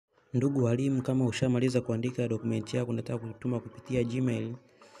Ndugu walimu, kama ushamaliza kuandika dokumenti yako unataka kutuma kupitia Gmail,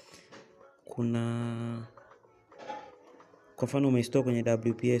 kwa mfano umeistore kwenye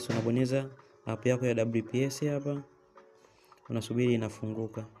WPS, unabonyeza app yako ya WPS hapa, unasubiri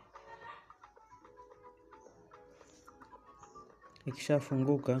inafunguka.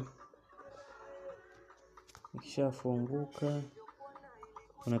 Ikishafunguka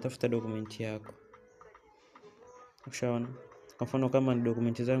unatafuta dokumenti yako. Ushaona? Kwa mfano kama ni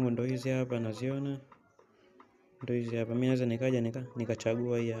dokumenti zangu ndio hizi hapa, naziona ndio hizi hapa. Mimi naweza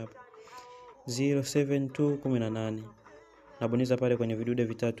nikachagua hii hapa 07218. Nabonyeza pale kwenye vidude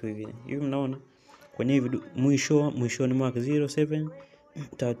vitatu hivi. Hivi mnaona? Kwenye hivi mwishoni mwake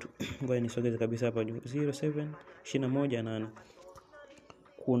 073. Ngoja nisogeze kabisa hapa juu. 07218.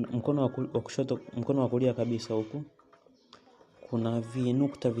 Kuna mkono wa kushoto, mkono wa kulia kabisa huku, kuna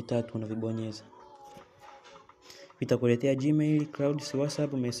vinukta vitatu unavibonyeza. Vitakuletea Gmail, Clouds,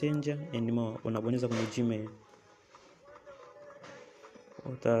 WhatsApp, Messenger and more. Unabonyeza kwenye Gmail.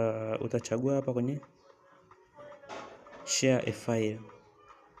 Utachagua hapa kwenye share a file.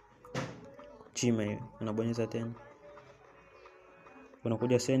 Gmail unabonyeza tena.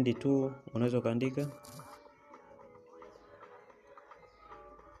 Unakuja send to, unaweza kaandika.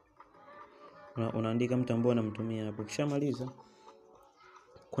 Unaandika mtu ambaye unamtumia hapo. Ukishamaliza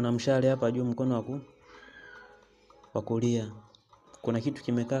kuna mshale hapa juu mkono wa kulia. Kuna kitu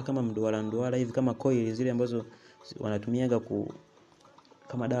kimekaa kama mduara hivi, kama coil zile ambazo wanatumiaga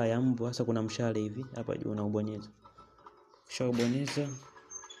kama dawa ya mbu. Sasa kuna mshale hivi hapa juu, unaubonyeza. Ukishaubonyeza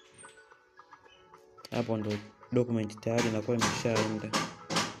hapo ndo document tayari inakuwa imeshaenda.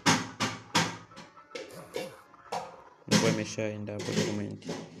 Hapo document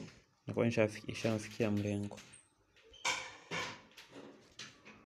inakuwa imeshafikia mlengo.